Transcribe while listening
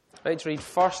I'd like to read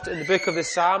first in the book of the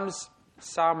Psalms,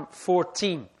 Psalm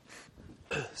 14.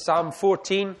 Psalm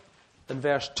 14 and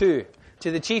verse 2.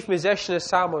 To the chief musician, a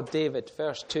psalm of David,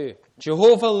 verse 2.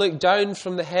 Jehovah looked down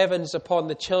from the heavens upon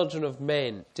the children of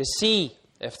men, to see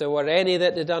if there were any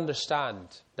that did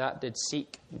understand, that did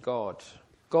seek God.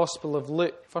 Gospel of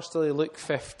Luke, firstly Luke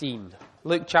 15.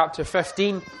 Luke chapter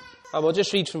 15, and we'll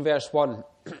just read from verse 1.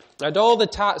 And all the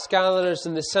tax gatherers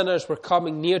and the sinners were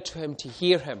coming near to him to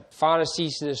hear him.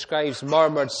 Pharisees and the scribes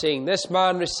murmured, saying, This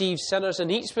man receives sinners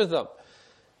and eats with them.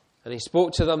 And he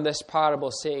spoke to them this parable,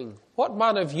 saying, What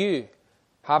man of you,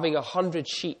 having 100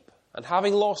 sheep, and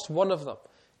having lost one of them,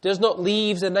 does not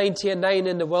leave the 99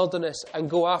 in the wilderness and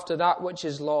go after that which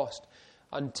is lost,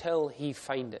 until he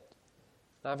find it?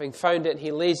 And having found it,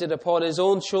 he lays it upon his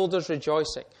own shoulders,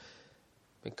 rejoicing.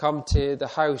 When come to the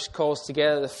house, calls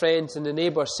together the friends and the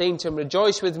neighbours, saying to him,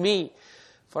 Rejoice with me,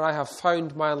 for I have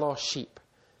found my lost sheep.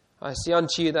 I say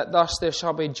unto you that thus there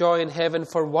shall be joy in heaven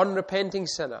for one repenting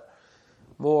sinner,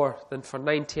 more than for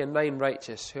 99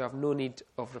 righteous who have no need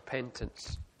of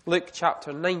repentance. Luke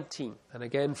chapter 19, and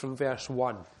again from verse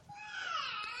 1.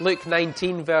 Luke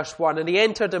 19, verse 1. And he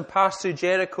entered and passed through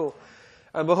Jericho,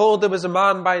 and behold, there was a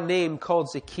man by name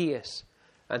called Zacchaeus,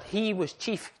 and he was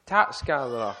chief tax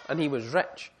gatherer, and he was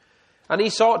rich. And he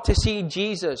sought to see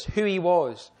Jesus, who he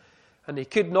was, and he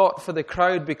could not for the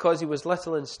crowd, because he was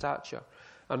little in stature.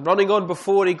 And running on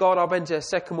before, he got up into a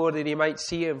sycamore that he might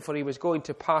see him, for he was going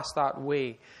to pass that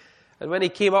way. And when he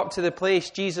came up to the place,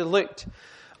 Jesus looked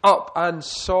up and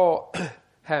saw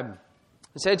him,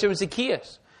 and said to him,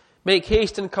 Zacchaeus, make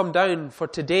haste and come down, for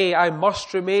today I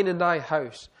must remain in thy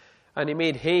house. And he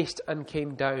made haste and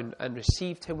came down, and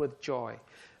received him with joy.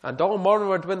 And all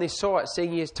murmured when they saw it,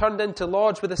 saying, He has turned in to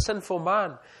lodge with a sinful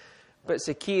man. But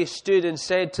Zacchaeus stood and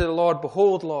said to the Lord,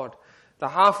 Behold, Lord, the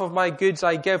half of my goods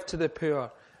I give to the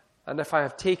poor. And if I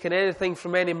have taken anything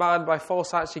from any man by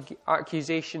false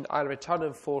accusation, I return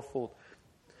him fourfold.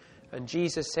 And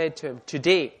Jesus said to him,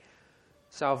 Today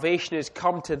salvation is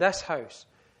come to this house,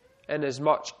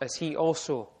 inasmuch as he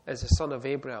also is a son of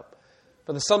Abraham.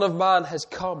 For the Son of Man has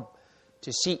come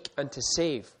to seek and to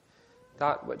save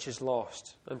that which is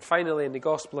lost. And finally, in the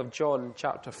Gospel of John,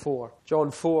 chapter 4. John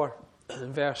 4,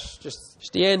 verse,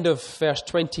 just the end of verse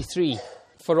 23.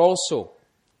 For also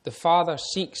the Father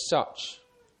seeks such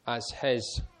as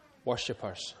his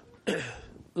worshippers. The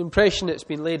impression that's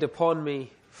been laid upon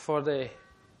me for the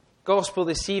Gospel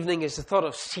this evening is the thought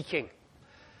of seeking,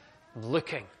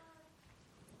 looking.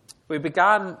 We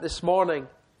began this morning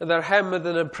with our hymn with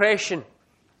an impression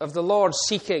of the Lord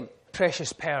seeking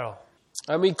precious pearl.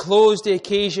 And we closed the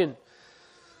occasion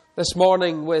this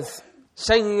morning with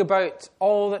singing about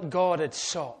all that God had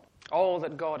sought. All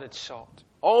that God had sought.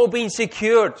 All being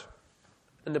secured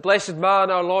in the blessed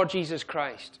man, our Lord Jesus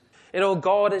Christ. You know,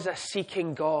 God is a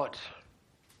seeking God.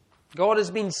 God has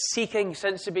been seeking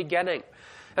since the beginning.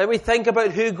 And we think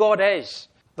about who God is.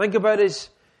 Think about his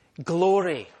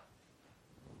glory,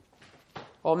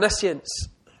 omniscience.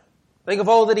 Think of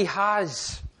all that he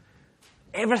has.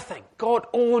 Everything. God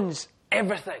owns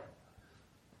everything.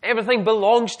 Everything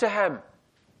belongs to him.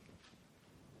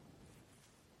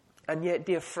 And yet,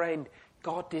 dear friend,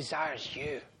 God desires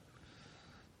you.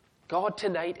 God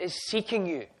tonight is seeking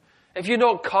you. If you've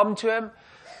not come to him,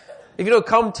 if you've not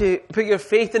come to put your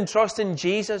faith and trust in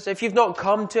Jesus, if you've not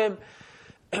come to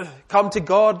him, come to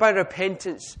God by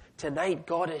repentance, tonight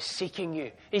God is seeking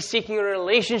you. He's seeking a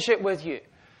relationship with you.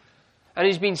 And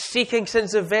he's been seeking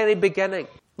since the very beginning.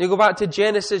 You go back to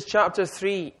Genesis chapter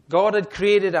 3. God had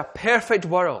created a perfect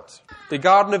world. The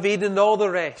Garden of Eden and all the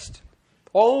rest.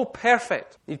 All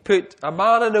perfect. He put a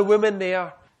man and a woman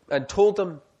there and told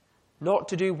them not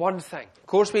to do one thing. Of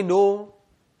course we know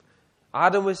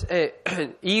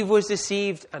Eve was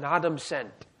deceived and Adam sinned.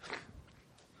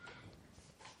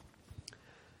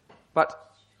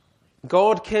 But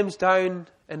God comes down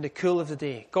in the cool of the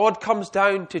day. God comes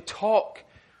down to talk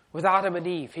with Adam and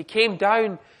Eve. He came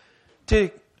down to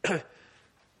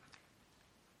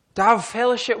have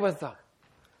fellowship with them.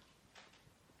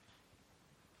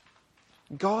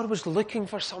 God was looking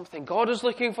for something. God was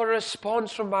looking for a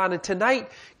response from man. And tonight,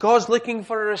 God's looking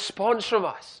for a response from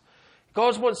us.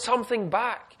 God wants something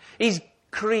back. He's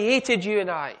created you and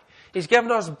I. He's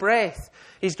given us breath.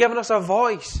 He's given us a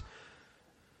voice.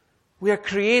 We are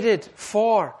created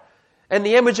in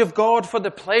the image of God, for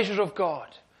the pleasure of God.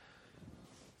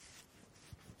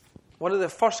 One of the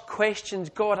first questions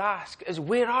God asks is,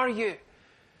 where are you?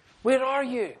 Where are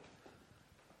you?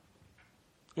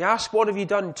 He asks, what have you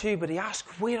done too? But he asks,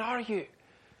 where are you?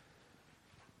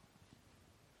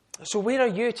 So where are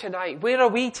you tonight? Where are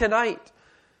we tonight?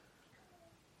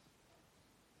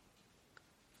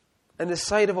 in the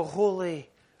sight of a holy,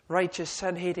 righteous,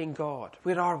 sin-hating God?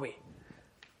 Where are we?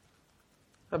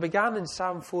 I began in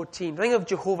Psalm 14. Think of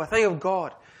Jehovah, think of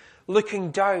God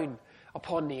looking down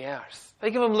upon the earth.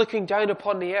 Think of him looking down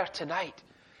upon the earth tonight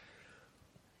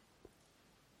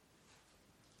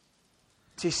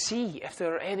to see if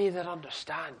there are any that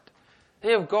understand.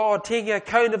 Think of God taking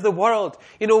account of the world.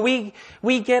 You know,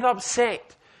 we get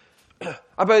upset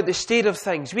about the state of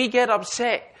things. We get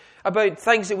upset about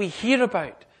things that we hear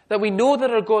about, that we know that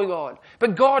are going on.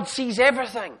 But God sees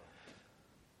everything.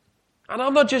 And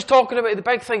I'm not just talking about the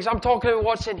big things. I'm talking about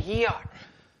what's in here.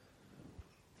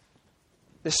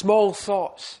 The small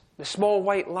thoughts, the small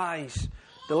white lies,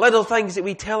 the little things that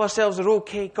we tell ourselves are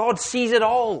okay. God sees it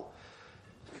all.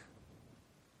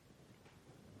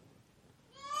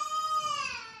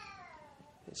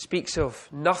 It speaks of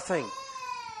nothing.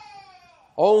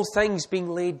 All things being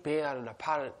laid bare and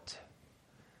apparent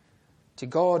to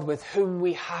God with whom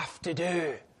we have to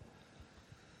do.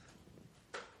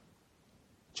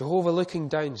 Jehovah looking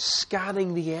down,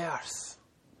 scanning the earth.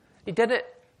 He did it.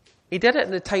 He did it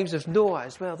in the times of Noah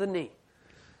as well, didn't he?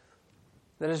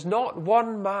 There is not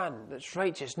one man that's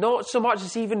righteous, not so much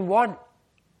as even one.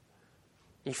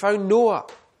 He found Noah,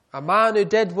 a man who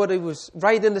did what he was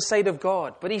right in the sight of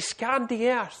God. But he scanned the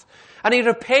earth. And he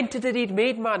repented that he'd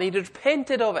made man. He'd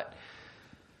repented of it.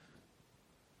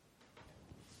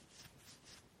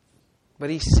 But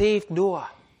he saved Noah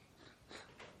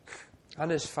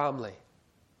and his family.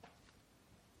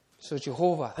 So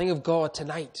Jehovah, think of God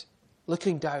tonight,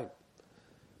 looking down.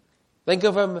 Think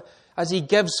of him as he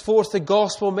gives forth the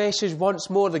gospel message once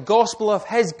more. The gospel of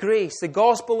his grace. The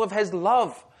gospel of his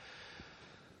love.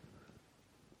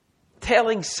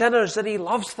 Telling sinners that he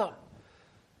loves them.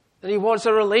 That he wants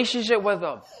a relationship with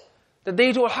them. That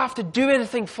they don't have to do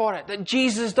anything for it. That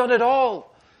Jesus has done it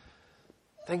all.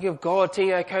 Think of God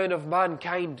taking account of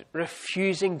mankind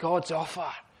refusing God's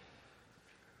offer.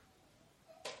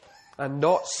 And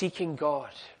not seeking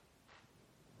God.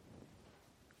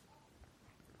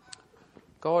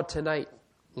 God tonight,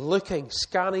 looking,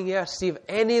 scanning the earth, see if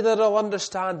any that will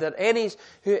understand, that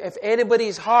if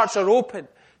anybody's hearts are open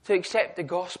to accept the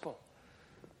gospel.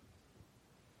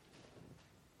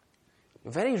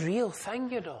 A very real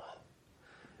thing, you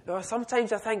know.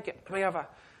 Sometimes I think I may have a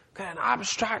kind of an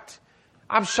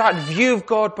abstract view of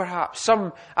God, perhaps.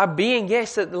 A being,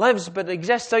 yes, that lives but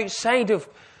exists outside of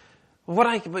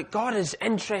but God is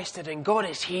interested in. God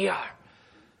is here.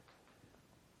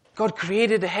 God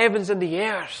created the heavens and the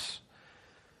earth.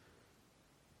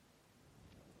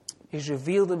 He's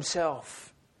revealed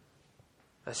himself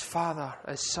as Father,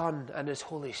 as Son, and as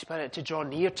Holy Spirit to draw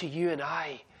near to you and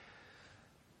I.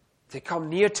 To come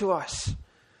near to us.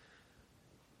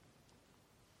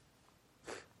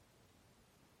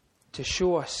 To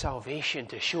show us salvation,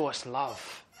 to show us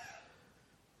love.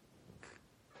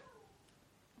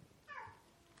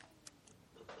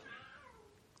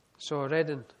 So I read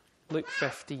in Luke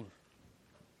 15.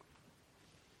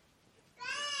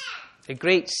 A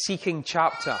great seeking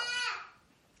chapter.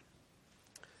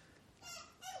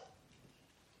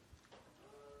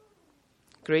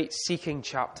 Great seeking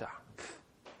chapter.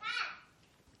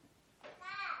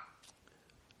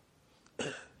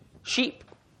 Sheep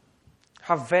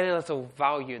have very little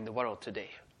value in the world today.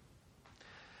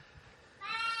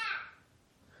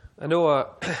 I know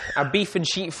a beef and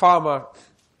sheep farmer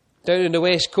down on the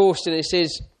west coast, and it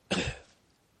says, if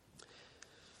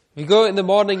you go out in the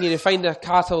morning and you find a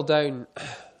cow down,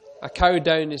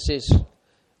 it says,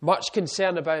 much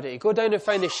concern about it. You go down and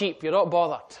find a sheep, you're not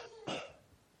bothered.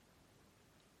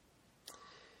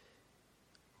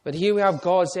 But here we have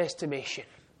God's estimation.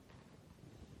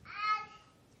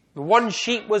 One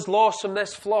sheep was lost from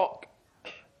this flock.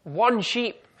 One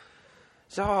sheep.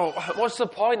 So, what's the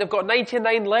point? I've got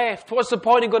 99 left. What's the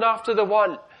point of going after the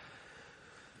one?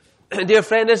 Dear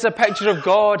friend, there's a picture of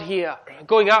God here,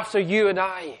 going after you and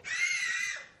I.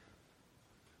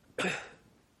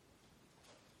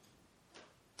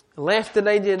 Left the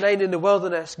 99 in the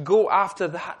wilderness, go after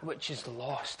that which is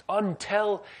lost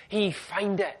until he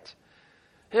find it.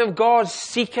 If God's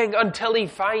seeking until he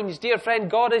finds, dear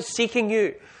friend, God is seeking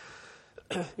you.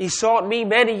 He sought me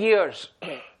many years.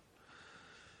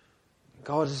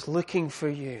 God is looking for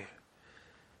you.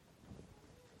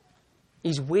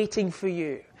 He's waiting for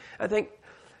you. I think,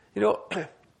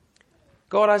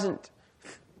 God hasn't...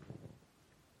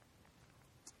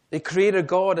 The Creator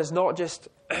God is not just,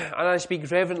 and I speak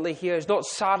reverently here, is not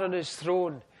sat on his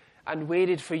throne and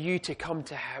waited for you to come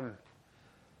to him.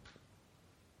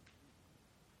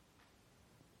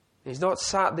 He's not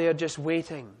sat there just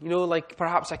waiting, like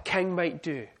perhaps a king might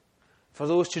do, for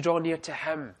those to draw near to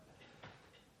him.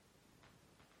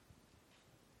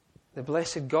 The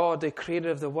blessed God, the creator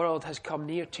of the world, has come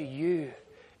near to you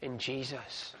in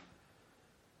Jesus.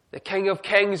 The King of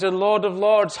kings and Lord of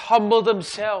lords humbled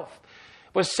himself,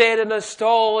 was set in a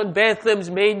stall in Bethlehem's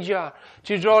manger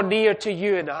to draw near to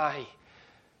you and I.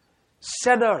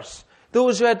 Sinners,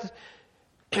 those who had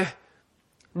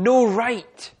no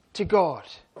right to God,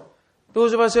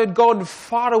 those of us who had gone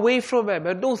far away from him,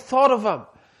 had no thought of him.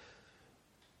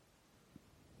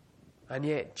 And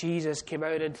yet Jesus came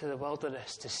out into the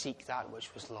wilderness to seek that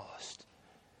which was lost,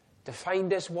 to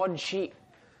find this one sheep.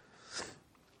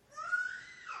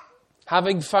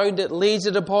 Having found it, lays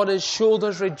it upon his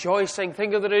shoulders, rejoicing.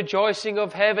 Think of the rejoicing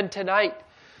of heaven tonight.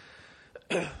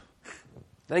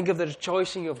 Think of the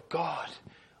rejoicing of God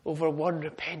over one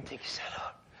repenting sinner.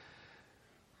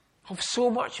 Of so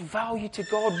much value to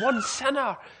God. One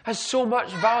sinner has so much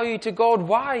value to God.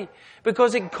 Why?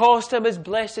 Because it cost him his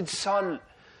blessed Son.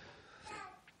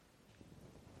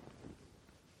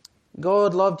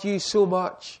 God loved you so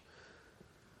much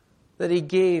that he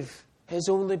gave his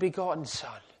only begotten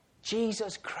Son,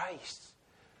 Jesus Christ.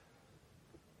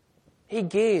 He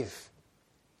gave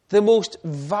the most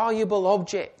valuable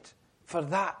object for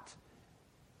that.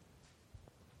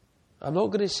 I'm not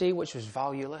going to say which was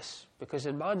valueless, because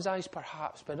in man's eyes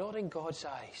perhaps, but not in God's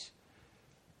eyes,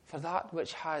 for that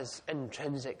which has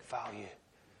intrinsic value.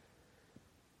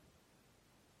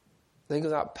 Think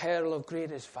of that pearl of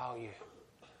greatest value.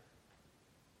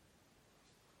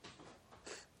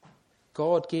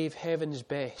 God gave heaven's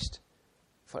best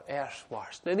for earth's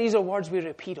worst. Now these are words we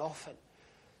repeat often,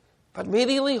 but may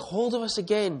they lay hold of us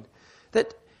again,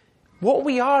 that what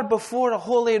we are before a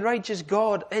holy and righteous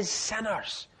God is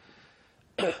sinners.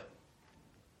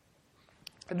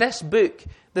 This book,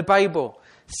 the Bible,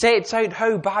 sets out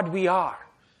how bad we are.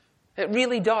 It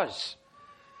really does.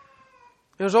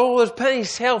 There's plenty of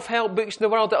self-help books in the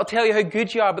world that will tell you how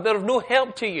good you are, but they're of no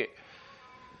help to you.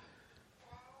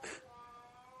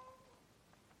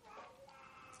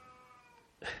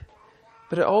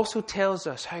 But it also tells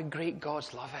us how great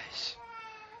God's love is.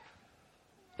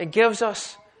 It gives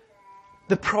us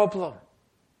the problem,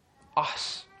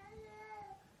 us.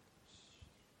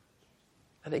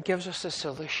 And it gives us the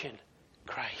solution,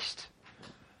 Christ.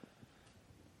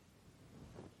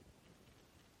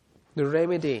 The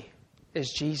remedy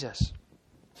is Jesus.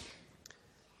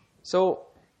 So,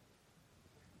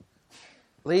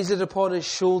 lays it upon his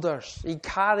shoulders. He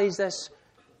carries this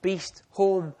beast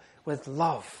home with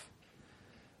love.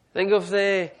 Think of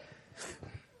the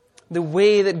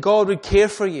way that God would care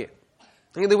for you.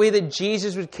 Think of the way that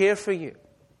Jesus would care for you,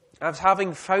 as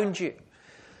having found you.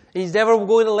 He's never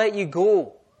going to let you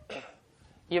go.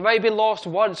 You might have been lost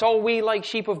once. All we like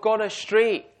sheep have gone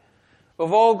astray.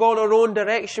 We've all gone our own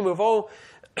direction. We've all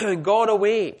gone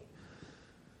away.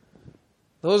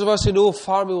 Those of us who know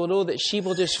farming will know that sheep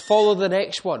will just follow the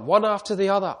next one after the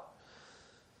other.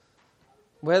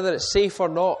 Whether it's safe or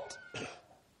not.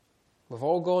 We've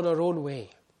all gone our own way.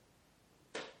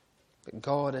 But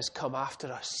God has come after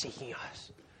us, seeking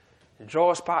us, to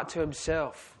draw us back to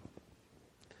himself.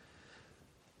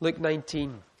 Luke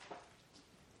 19.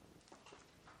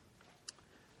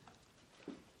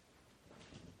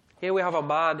 Here we have a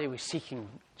man who was seeking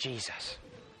Jesus.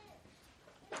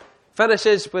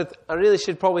 Finishes with, I really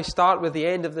should probably start with the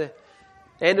end of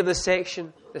the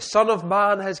section. The Son of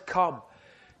Man has come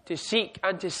to seek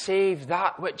and to save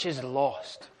that which is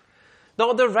lost.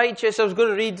 Not the righteous. I was going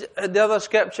to read the other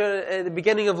scripture at the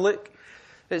beginning of Luke.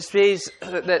 It says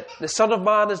that the Son of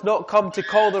Man has not come to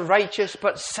call the righteous,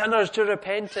 but sinners to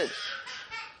repentance.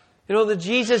 You know, that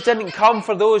Jesus didn't come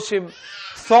for those who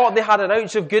thought they had an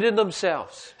ounce of good in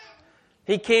themselves.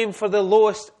 He came for the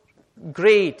lowest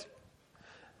grade.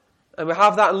 And we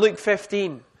have that in Luke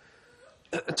 15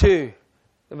 too.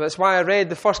 That's why I read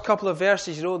the first couple of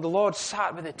verses. You know, the Lord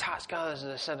sat with the tax gatherers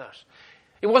and the sinners.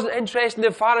 He wasn't interested in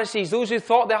the Pharisees, those who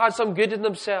thought they had some good in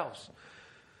themselves.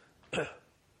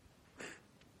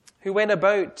 Who went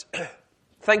about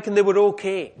thinking they were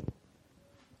okay.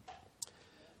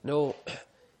 No,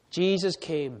 Jesus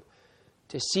came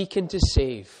to seek and to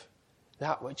save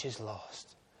that which is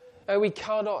lost. And we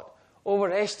cannot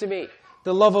overestimate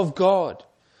the love of God,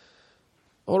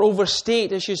 or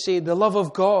overstate, I should say, the love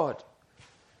of God,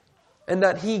 and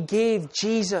that He gave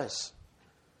Jesus,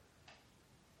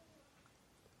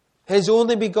 His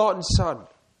only begotten Son,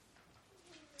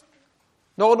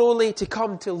 not only to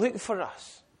come to look for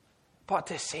us, but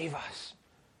to save us.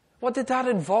 What did that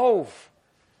involve?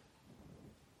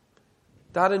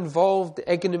 That involved the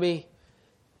ignominy,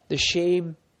 the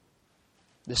shame,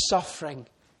 the suffering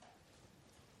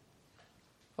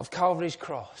of Calvary's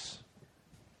cross.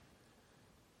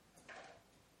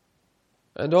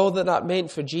 and all that that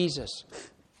meant for Jesus.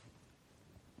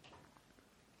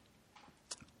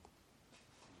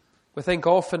 We think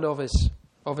often of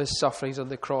his sufferings on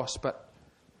the cross, but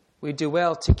we do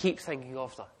well to keep thinking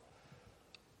of them.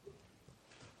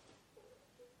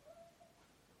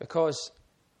 Because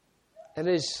it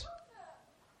is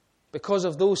because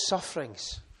of those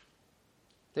sufferings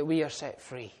that we are set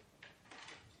free.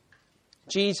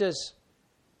 Jesus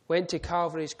went to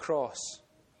Calvary's cross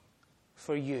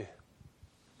for you.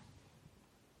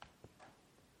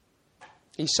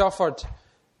 He suffered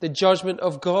the judgment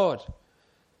of God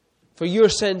for your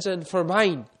sins and for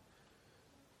mine.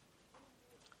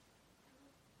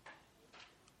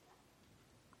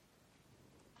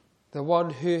 The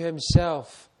one who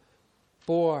himself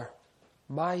bore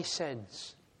my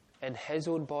sins in his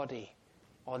own body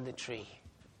on the tree.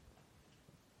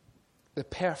 The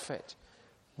perfect,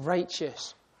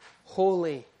 righteous,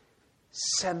 holy,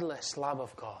 sinless Lamb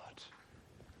of God.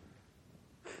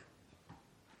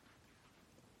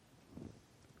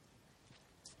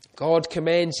 God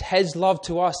commends his love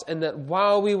to us in that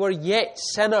while we were yet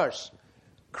sinners,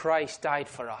 Christ died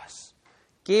for us.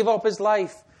 Gave up his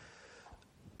life,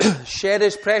 shed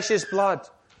his precious blood.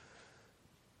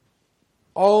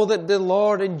 All that the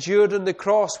Lord endured on the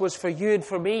cross was for you and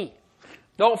for me.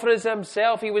 Not for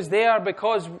himself. He was there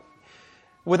because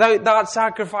without that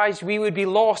sacrifice we would be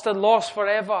lost and lost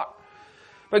forever.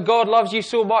 But God loves you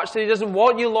so much that he doesn't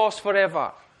want you lost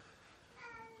forever.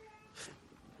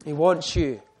 He wants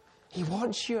you. He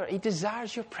wants you. He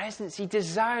desires your presence. He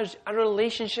desires a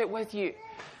relationship with you.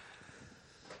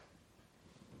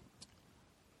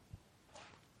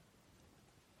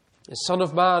 The Son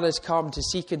of Man has come to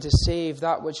seek and to save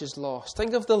that which is lost.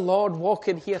 Think of the Lord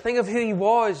walking here. Think of who he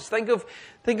was. Think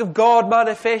of God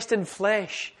manifest in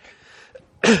flesh.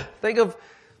 Think of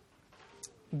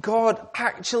God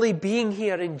actually being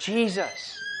here in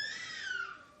Jesus.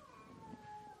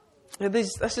 And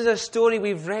this is a story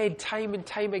we've read time and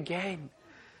time again.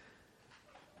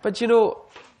 But you know,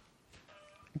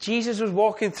 Jesus was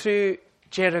walking through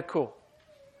Jericho.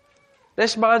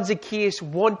 This man Zacchaeus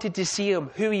wanted to see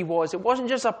him, who he was. It wasn't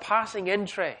just a passing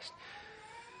interest.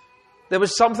 There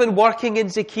was something working in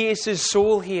Zacchaeus'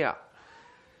 soul here.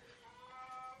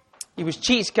 He was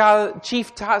chief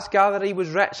tax gatherer, he was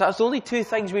rich. That's the only two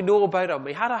things we know about him.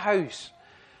 He had a house.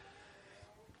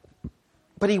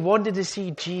 But he wanted to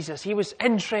see Jesus. He was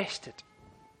interested.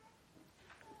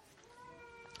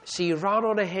 So he ran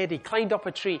on ahead. He climbed up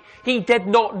a tree. He did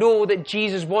not know that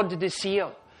Jesus wanted to see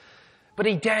him. But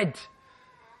he did.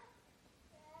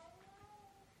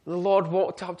 The Lord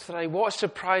walked up to him. What a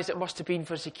surprise it must have been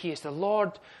for Zacchaeus. The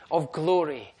Lord of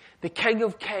glory, the King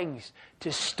of kings,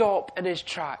 to stop in his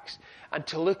tracks and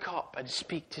to look up and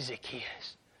speak to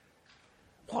Zacchaeus.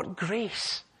 What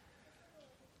grace!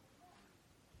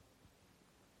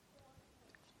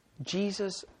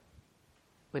 Jesus,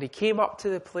 when he came up to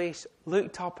the place,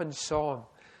 looked up and saw him.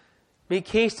 Make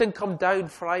haste and come down,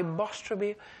 for I must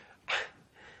remain.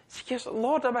 Zacchaeus,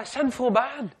 Lord, I'm a sinful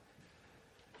man.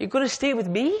 You're going to stay with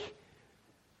me?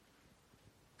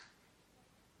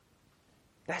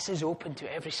 This is open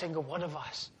to every single one of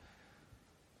us.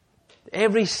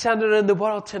 Every sinner in the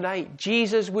world tonight,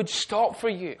 Jesus would stop for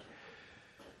you.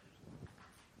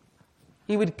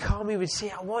 He would come, he would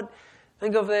say,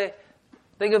 think of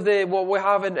what we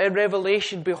have in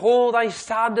Revelation. Behold, I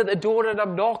stand at the door and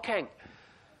I'm knocking.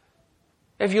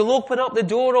 If you'll open up the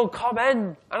door, I'll come in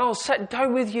and I'll sit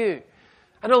down with you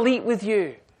and I'll eat with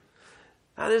you.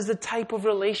 That is the type of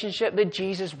relationship that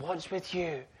Jesus wants with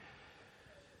you.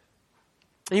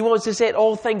 He wants to set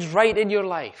all things right in your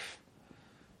life.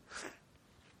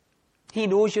 He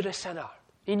knows you're a sinner.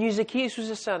 He knew Zacchaeus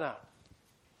was a sinner.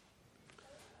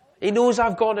 He knows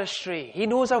I've gone astray. He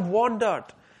knows I've wandered.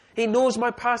 He knows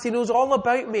my past. He knows all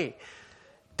about me.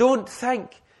 Don't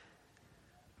think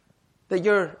that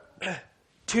you're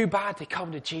too bad to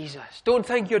come to Jesus. Don't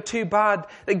think you're too bad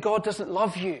that God doesn't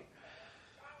love you.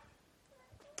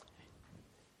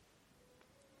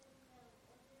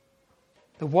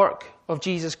 The work of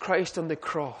Jesus Christ on the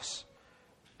cross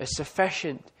is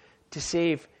sufficient to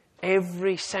save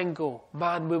every single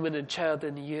man, woman, and child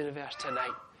in the universe tonight.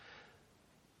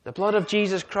 The blood of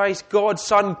Jesus Christ, God's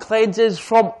Son, cleanses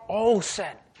from all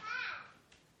sin.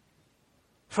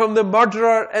 From the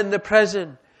murderer in the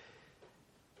prison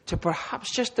to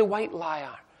perhaps just the white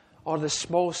liar or the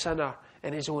small sinner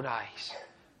in his own eyes.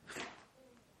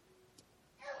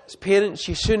 As parents,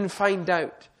 you soon find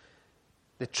out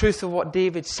the truth of what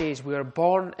David says. We are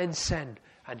born in sin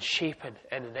and shapen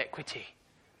in iniquity.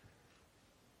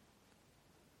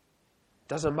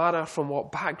 Doesn't matter from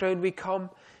what background we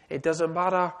come. It doesn't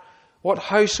matter what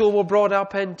household we're brought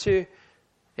up into.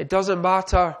 It doesn't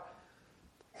matter.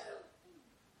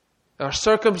 Our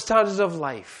circumstances of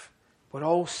life, we're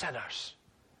all sinners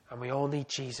and we all need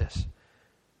Jesus.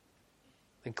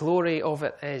 The glory of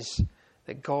it is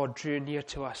that God drew near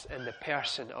to us in the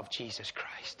person of Jesus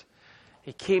Christ.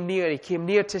 He came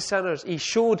near to sinners. He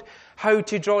showed how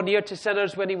to draw near to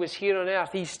sinners when he was here on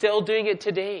earth. He's still doing it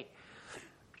today.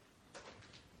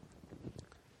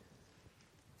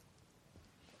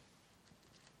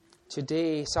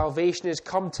 Today, salvation has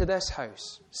come to this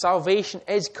house. Salvation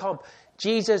is come.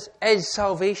 Jesus is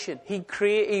salvation. He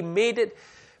made it,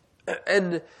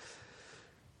 and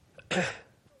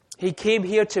he came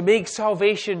here to make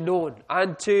salvation known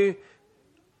and to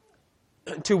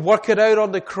work it out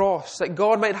on the cross, that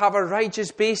God might have a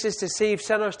righteous basis to save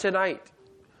sinners tonight.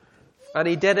 And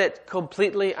he did it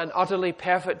completely and utterly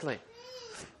perfectly.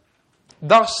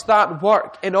 Thus that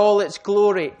work in all its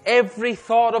glory, every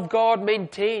thought of God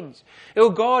maintains.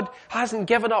 God hasn't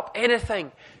given up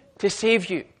anything to save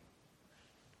you.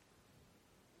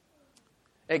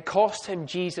 It cost him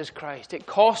Jesus Christ. It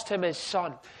cost him his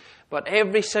Son. But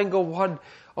every single one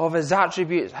of his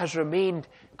attributes has remained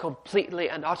completely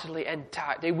and utterly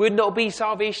intact. It would not be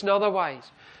salvation otherwise.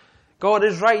 God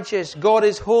is righteous. God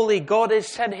is holy. God is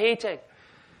sin-hating.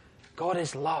 God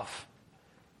is love.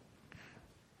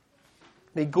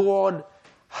 They go on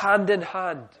hand in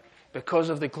hand because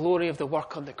of the glory of the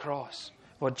work on the cross,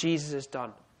 what Jesus has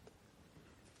done.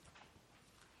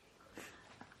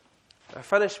 I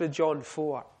finished with John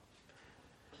 4.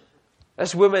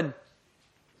 This woman,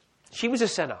 she was a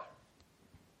sinner.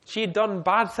 She had done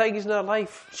bad things in her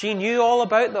life. She knew all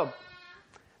about them.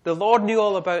 The Lord knew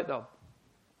all about them.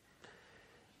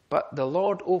 But the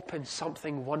Lord opened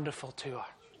something wonderful to her.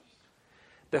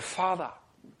 The Father,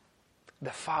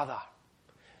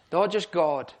 not just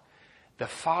God, the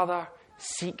Father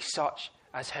seeks such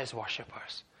as his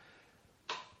worshippers.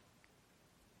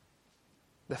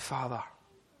 The Father.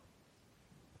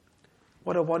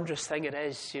 What a wondrous thing it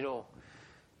is,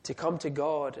 to come to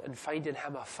God and find in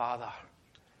him a Father.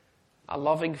 A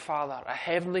loving Father, a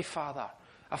heavenly Father.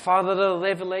 A Father that will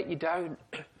never let you down.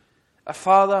 A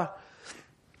Father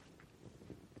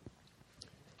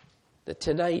that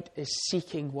tonight is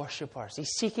seeking worshippers.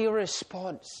 He's seeking a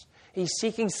response. He's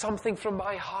seeking something from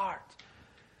my heart.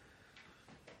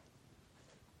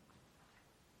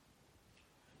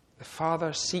 The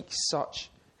Father seeks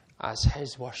such as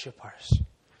his worshippers.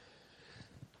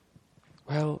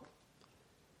 Well,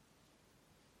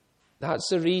 that's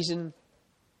the reason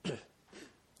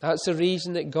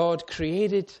that God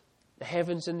created the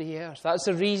heavens and the earth. That's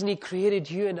the reason he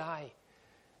created you and I.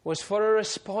 Was for a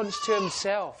response to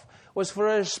himself. Was for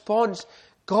a response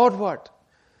Godward.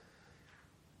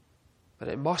 But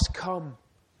it must come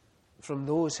from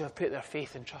those who have put their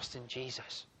faith and trust in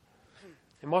Jesus.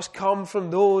 It must come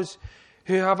from those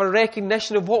who have a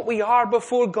recognition of what we are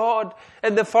before God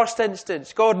in the first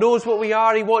instance. God knows what we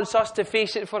are. He wants us to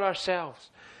face it for ourselves.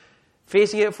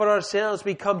 Facing it for ourselves,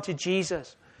 we come to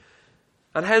Jesus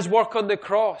and his work on the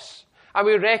cross. And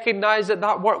we recognize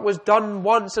that work was done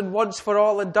once and once for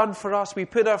all and done for us. We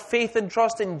put our faith and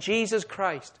trust in Jesus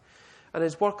Christ and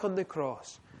his work on the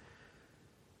cross.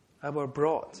 And we're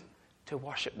brought to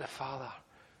worship the Father.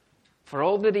 For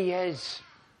all that he is,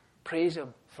 praise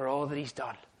him for all that he's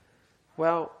done.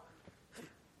 Well,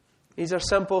 these are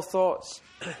simple thoughts,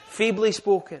 feebly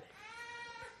spoken,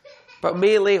 but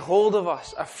may lay hold of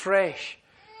us afresh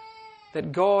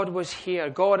that God was here,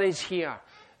 God is here,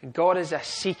 and God is a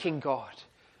seeking God.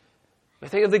 We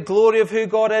think of the glory of who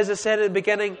God is, I said at the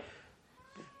beginning,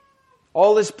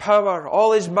 all his power,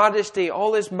 all his majesty,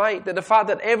 all his might, that the fact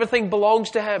that everything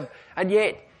belongs to him, and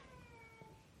yet,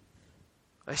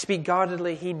 I speak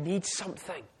guardedly, he needs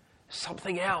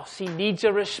something else. He needs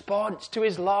a response to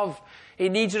his love. He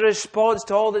needs a response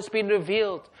to all that's been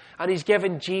revealed. And he's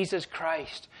given Jesus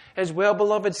Christ, his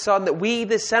well-beloved Son, that we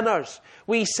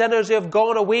sinners who have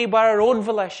gone away by our own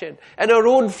volition and our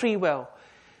own free will,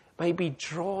 might be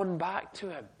drawn back to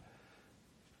him.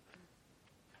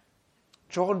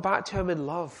 Drawn back to him in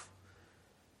love.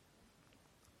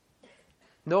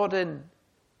 Not in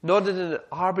an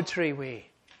arbitrary way.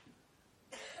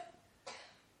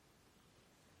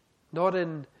 Not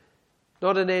in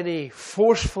any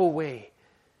forceful way.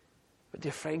 But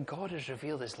dear friend, God has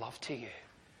revealed his love to you.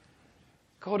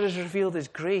 God has revealed his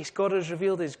grace. God has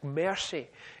revealed his mercy.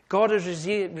 God has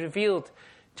revealed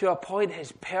to a point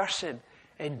his person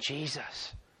in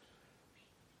Jesus.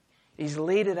 He's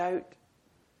laid it out.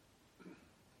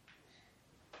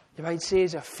 You might say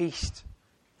as a feast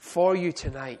for you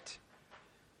tonight.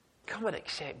 Come and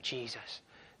accept Jesus.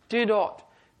 Do not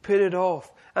put it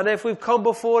off And if we've come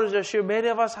before, as I'm sure many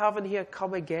of us have in here,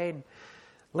 come again.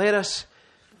 Let us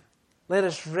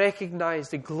recognize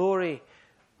the glory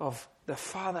of the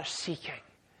Father seeking,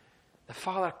 the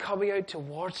Father coming out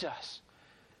towards us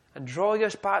and drawing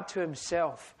us back to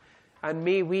Himself. And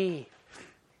may we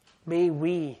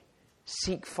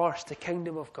seek first the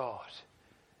kingdom of God.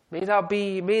 May that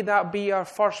be our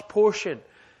first portion.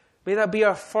 May that be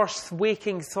our first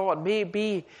waking thought. May it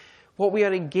be what we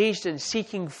are engaged in,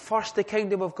 seeking first the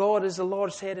kingdom of God, as the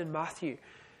Lord said in Matthew.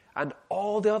 And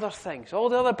all the other things, all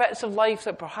the other bits of life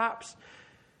that perhaps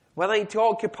we like to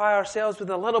occupy ourselves with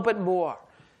a little bit more,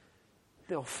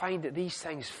 they'll find that these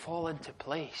things fall into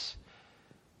place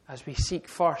as we seek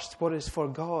first what is for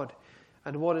God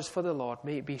and what is for the Lord.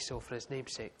 May it be so for His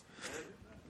name's sake.